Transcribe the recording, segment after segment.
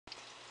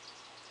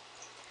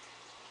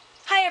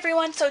Hi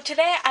everyone, so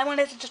today I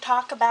wanted to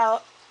talk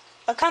about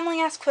a commonly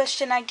asked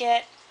question I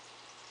get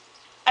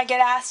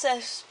asked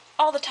this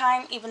all the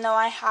time, even though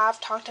I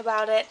have talked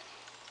about it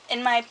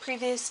in my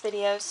previous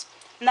videos,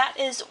 and that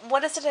is,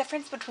 what is the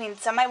difference between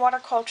semi-water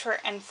culture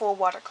and full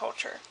water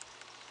culture?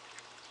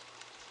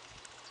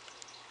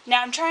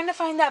 Now I'm trying to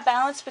find that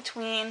balance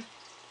between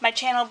my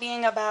channel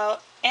being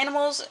about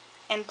animals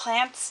and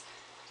plants.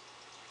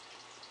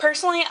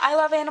 Personally, I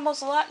love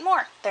animals a lot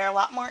more. They're a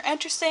lot more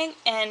interesting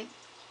and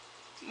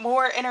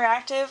more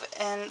interactive,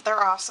 and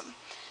they're awesome.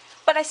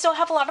 But I still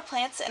have a lot of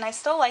plants and I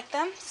still like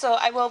them, so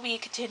I will be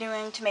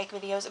continuing to make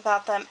videos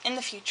about them in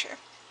the future.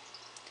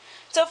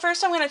 So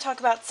first I'm going to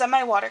talk about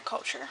semi-water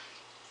culture.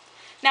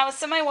 Now with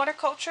semi-water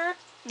culture,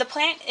 the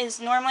plant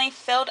is normally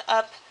filled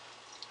up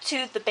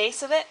to the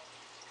base of it,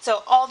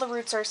 so all the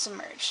roots are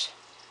submerged.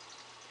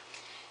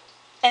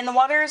 And the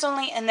water is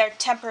only in there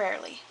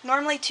temporarily,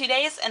 normally 2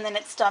 days, and then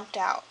it's dumped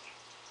out.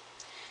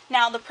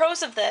 Now the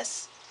pros of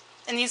this,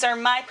 and these are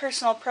my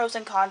personal pros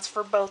and cons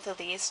for both of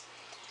these,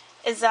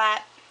 is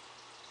that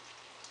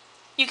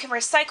you can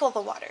recycle the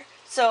water.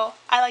 So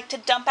I like to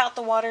dump out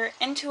the water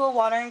into a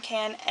watering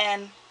can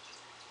and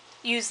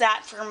use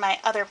that for my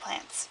other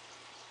plants.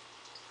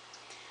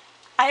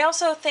 I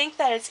also think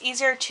that it's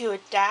easier to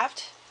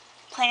adapt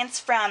plants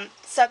from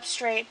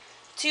substrate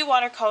to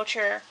water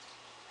culture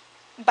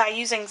by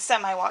using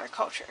semi-water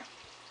culture.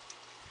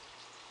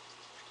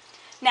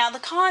 Now the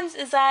cons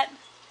is that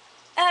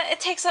it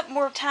takes up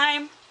more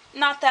time,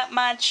 not that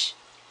much.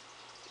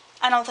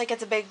 I don't think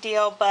it's a big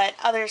deal, but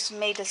others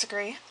may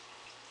disagree.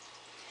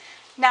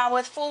 Now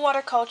with full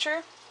water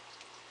culture,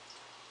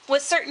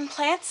 with certain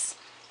plants,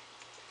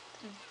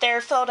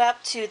 they're filled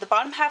up to the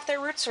bottom half of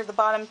their roots or the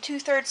bottom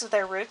 2/3 of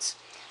their roots.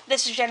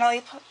 This is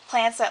generally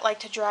plants that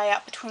like to dry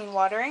out between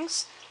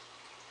waterings.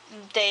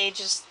 They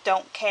just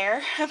don't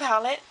care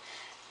about it.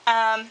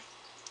 And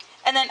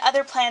then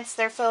other plants,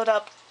 they're filled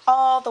up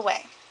all the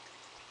way.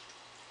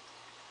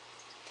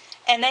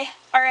 And they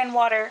are in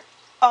water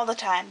all the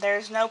time.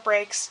 There's no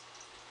breaks.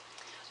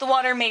 The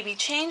water may be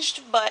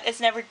changed, but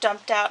it's never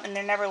dumped out and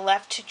they're never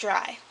left to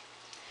dry.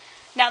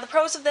 Now the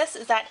pros of this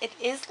is that it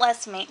is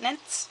less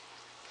maintenance.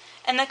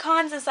 And the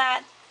cons is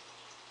that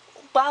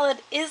while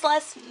it is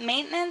less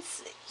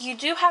maintenance, you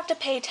do have to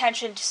pay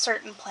attention to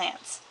certain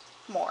plants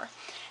more.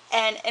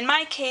 And in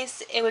my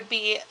case, it would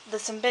be the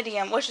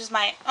Cymbidium, which is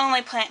my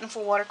only plant in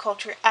full water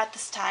culture at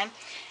this time.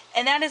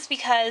 And that is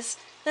because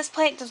this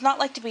plant does not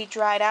like to be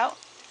dried out.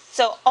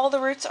 So all the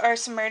roots are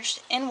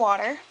submerged in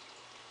water.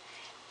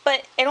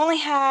 But it only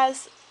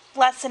has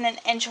less than an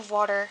inch of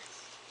water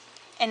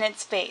in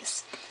its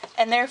base.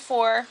 And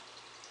therefore,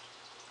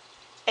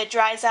 it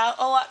dries out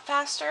a lot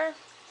faster.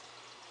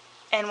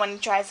 And when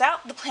it dries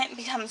out, the plant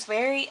becomes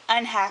very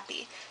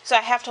unhappy. So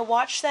I have to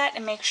watch that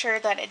and make sure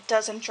that it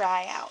doesn't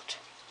dry out.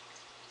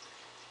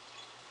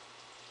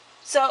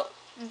 So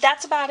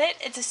that's about it.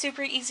 It's a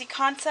super easy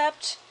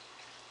concept.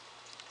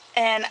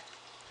 And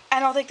I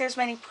don't think there's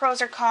many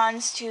pros or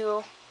cons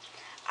to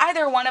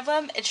either one of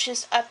them. It's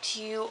just up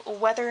to you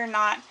whether or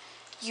not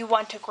you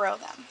want to grow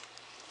them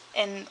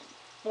in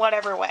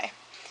whatever way.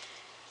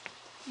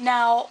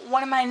 Now,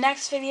 one of my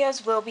next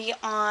videos will be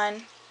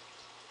on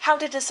how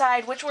to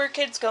decide which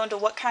orchids go into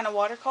what kind of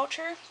water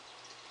culture,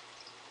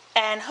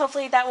 and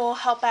hopefully that will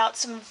help out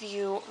some of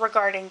you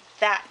regarding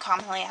that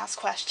commonly asked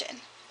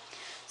question.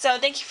 So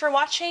thank you for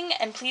watching,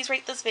 and please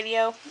rate this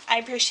video. I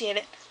appreciate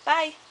it.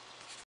 Bye!